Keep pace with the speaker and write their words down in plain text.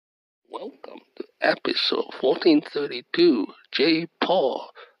Welcome to episode 1432, J.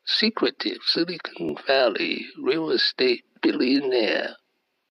 Paul, secretive Silicon Valley real estate billionaire.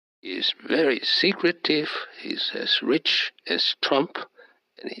 He's very secretive, he's as rich as Trump,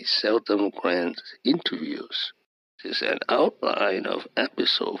 and he seldom grants interviews. This is an outline of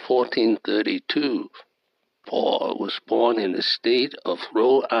episode 1432. Paul was born in the state of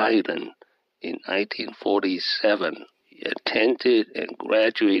Rhode Island in 1947. He attended and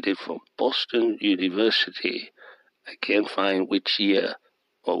graduated from Boston University. I can't find which year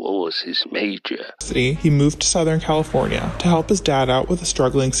or what was his major. He moved to Southern California to help his dad out with a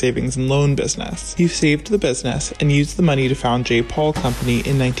struggling savings and loan business. He saved the business and used the money to found J. Paul Company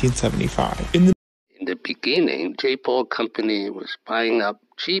in 1975. In the beginning, J. Paul Company was buying up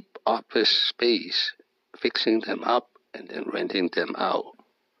cheap office space, fixing them up, and then renting them out.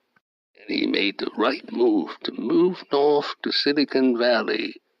 And he made the right move to move north to Silicon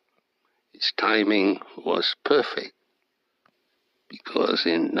Valley. His timing was perfect, because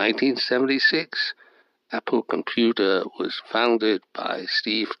in 1976, Apple Computer was founded by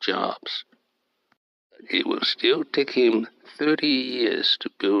Steve Jobs. It will still take him 30 years to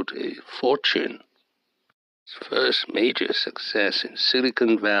build a fortune. His first major success in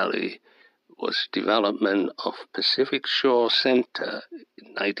Silicon Valley was development of Pacific Shore Center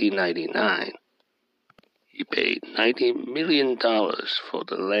in 1999. He paid $90 million for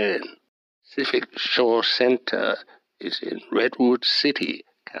the land. Pacific Shore Center is in Redwood City,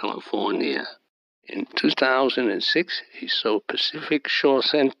 California. In 2006, he sold Pacific Shore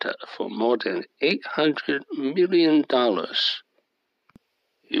Center for more than $800 million.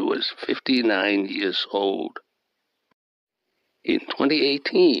 He was 59 years old. In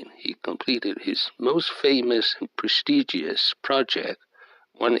 2018, he completed his most famous and prestigious project,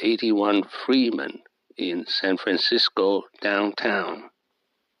 181 Fremont in San Francisco downtown.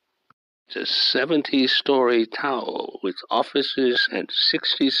 It's a 70-story tower with offices and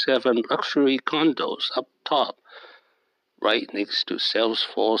 67 luxury condos up top, right next to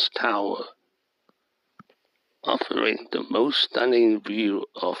Salesforce Tower, offering the most stunning view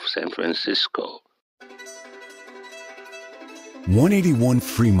of San Francisco. 181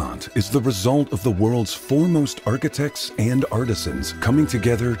 Fremont is the result of the world's foremost architects and artisans coming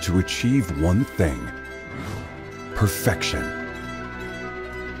together to achieve one thing: perfection.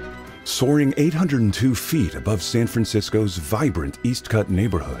 Soaring 802 feet above San Francisco's vibrant East Cut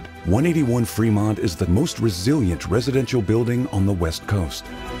neighborhood, 181 Fremont is the most resilient residential building on the West Coast.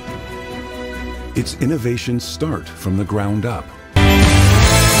 Its innovations start from the ground up.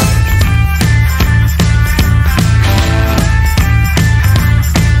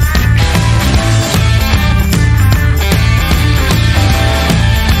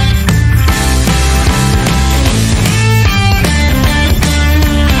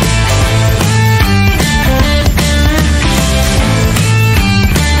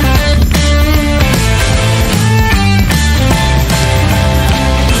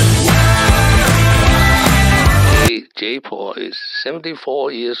 J. Paul is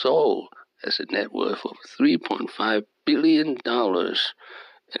 74 years old, has a net worth of $3.5 billion, and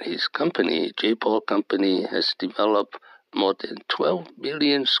his company, J. Paul Company, has developed more than 12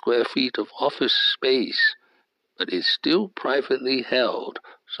 million square feet of office space, but is still privately held,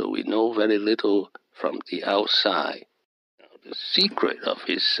 so we know very little from the outside. Now, the secret of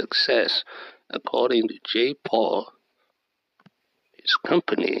his success, according to J. Paul, his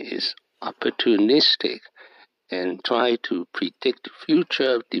company is opportunistic and try to predict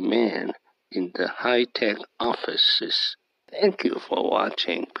future demand in the high-tech offices. Thank you for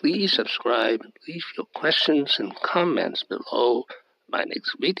watching. Please subscribe and leave your questions and comments below. My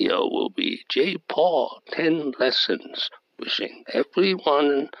next video will be J. Paul 10 Lessons. Wishing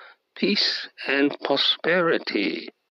everyone peace and prosperity.